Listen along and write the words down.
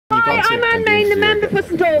Hi, I'm Anne Main, the member for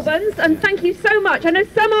St Albans, and thank you so much. I know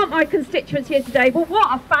some aren't my constituents here today, but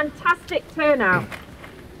what a fantastic turnout.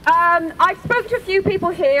 I spoke to a few people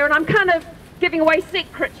here, and I'm kind of giving away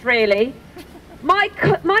secrets, really. My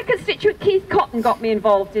constituent Keith Cotton got me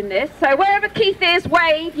involved in this, so wherever Keith is,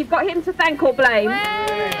 wave, you've got him to thank or blame.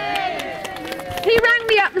 He rang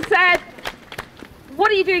me up and said, what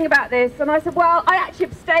are you doing about this? And I said, well, I actually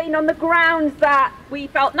abstained on the grounds that we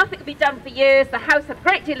felt nothing could be done for years. The House had a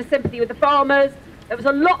great deal of sympathy with the farmers. There was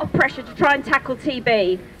a lot of pressure to try and tackle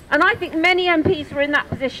TB. And I think many MPs were in that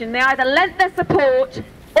position. They either lent their support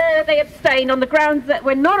or they abstained on the grounds that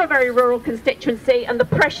we're not a very rural constituency and the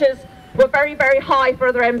pressures were very, very high for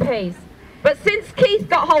other MPs. But since Keith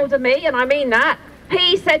got hold of me, and I mean that,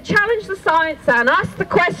 he said, challenge the science and ask the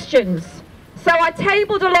questions. So I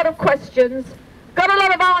tabled a lot of questions, got a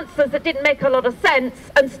lot of answers that didn't make a lot of sense,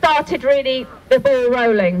 and started really the ball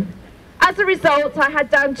rolling. As a result, I had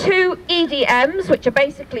down 2 EDMs, which are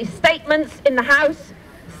basically statements in the House,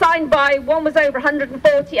 signed by, one was over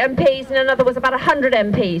 140 MPs and another was about 100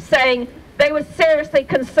 MPs, saying they were seriously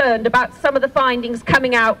concerned about some of the findings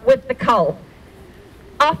coming out with the Cull.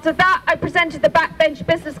 After that, I presented the Backbench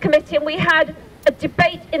Business Committee, and we had a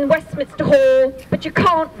debate in Westminster Hall, but you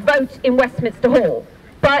can't vote in Westminster Hall.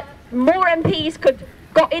 But more MPs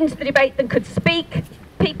got into the debate than could speak.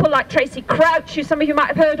 People like Tracy Crouch, who some of you might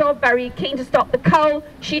have heard of, very keen to stop the Cull.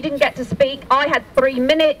 She didn't get to speak. I had 3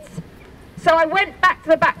 minutes. So I went back to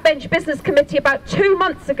the Backbench Business Committee about 2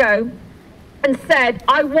 months ago and said,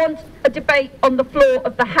 I want a debate on the floor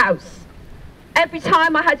of the House. Every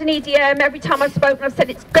time I had an EDM, every time I've spoken, I've said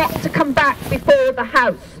it's got to come back before the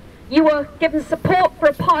House. You were given support for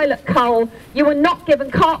a pilot Cull. You were not given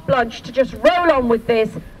carte blanche to just roll on with this,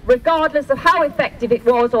 regardless of how effective it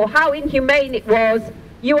was or how inhumane it was.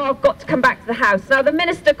 You have got to come back to the House. Now, the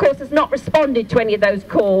Minister, of course, has not responded to any of those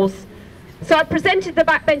calls. So I presented the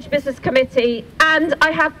Backbench Business Committee, and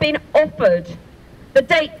I have been offered the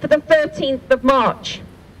date for the 13th of March.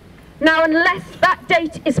 Now, unless that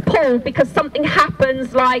date is pulled because something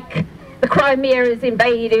happens, like the Crimea is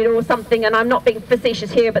invaded or something, and I'm not being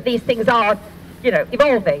facetious here, but these things are, you know,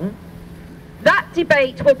 evolving, that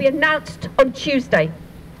debate will be announced on Tuesday.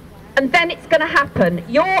 And then it's going to happen.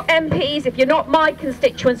 Your MPs, if you're not my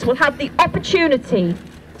constituents, will have the opportunity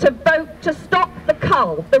to vote to stop the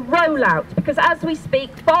Cull, the rollout, because as we speak,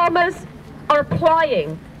 farmers are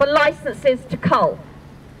applying for licences to Cull.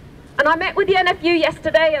 And I met with the NFU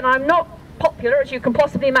yesterday, and I'm not popular, as you can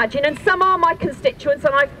possibly imagine, and some are my constituents,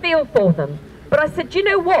 and I feel for them. But I said, do you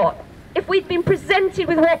know what? If we'd been presented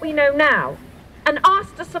with what we know now, and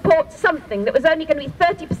asked to support something that was only going to be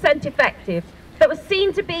 30% effective, that was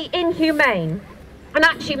seen to be inhumane, and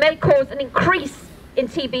actually may cause an increase in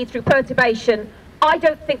TB through perturbation, I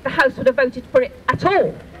don't think the House would have voted for it at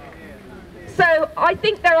all. So I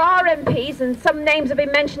think there are MPs, and some names have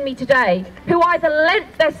been mentioned to me today, who either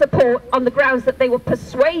lent their support on the grounds that they were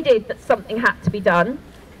persuaded that something had to be done,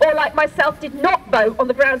 or like myself did not vote on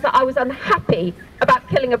the grounds that I was unhappy about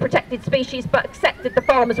killing a protected species, but accepted the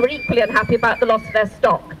farmers were equally unhappy about the loss of their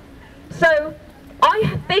stock. So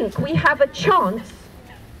I think we have a chance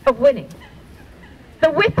of winning.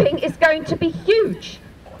 The whipping is going to be huge.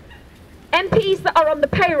 MPs that are on the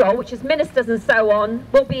payroll, which is ministers and so on,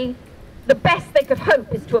 will be, the best they could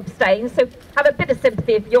hope is to abstain, so have a bit of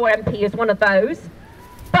sympathy if your MP is one of those.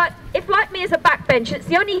 But if, like me, as a backbencher, it's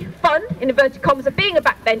the only fun, in inverted commas, of being a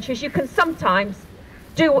backbencher is you can sometimes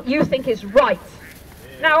do what you think is right.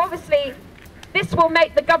 Now, obviously, this will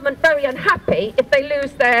make the government very unhappy if they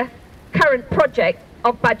lose their current project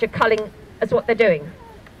of badger culling as what they're doing.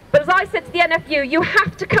 But as I said to the NFU, you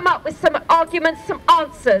have to come up with some arguments, some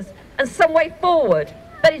answers, and some way forward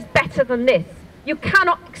that is better than this. You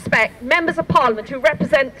cannot expect members of Parliament who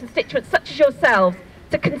represent constituents such as yourselves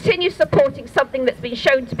to continue supporting something that's been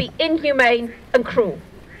shown to be inhumane and cruel.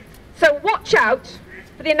 So watch out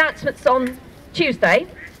for the announcements on Tuesday.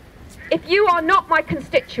 If you are not my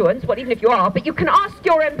constituents, well, even if you are, but you can ask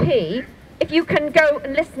your MP if you can go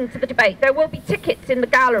and listen to the debate. There will be tickets in the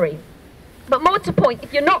gallery. But more to the point,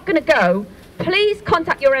 if you're not going to go, please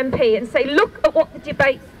contact your MP and say, look at what the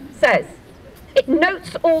debate says. It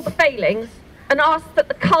notes all the failings and asks that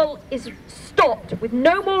the Cull is stopped with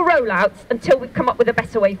no more rollouts until we've come up with a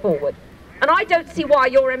better way forward. And I don't see why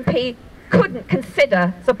your MP couldn't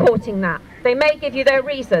consider supporting that. They may give you their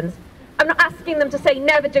reasons. I'm not asking them to say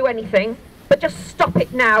never do anything, but just stop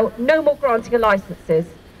it now, no more granting of licences.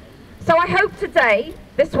 So I hope today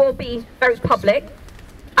this will be very public.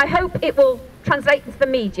 I hope it will translate into the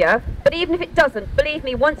media, but even if it doesn't, believe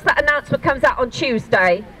me, once that announcement comes out on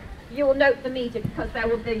Tuesday, you will note the media, because they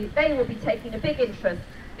will be taking a big interest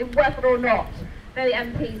in whether or not the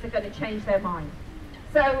MPs are going to change their mind.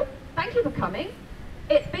 So thank you for coming.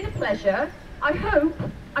 It's been a pleasure. I hope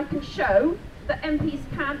I can show that MPs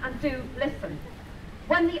can and do listen.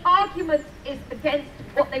 When the argument is against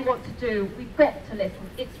what they want to do, we've got to listen.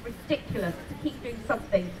 It's ridiculous to keep doing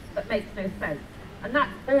something that makes no sense. And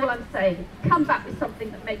that's all I'm saying. Come back with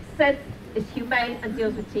something that makes sense, is humane and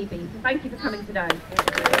deals with TB. So thank you for coming today. Thank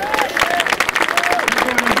you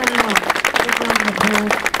very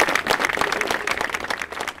much.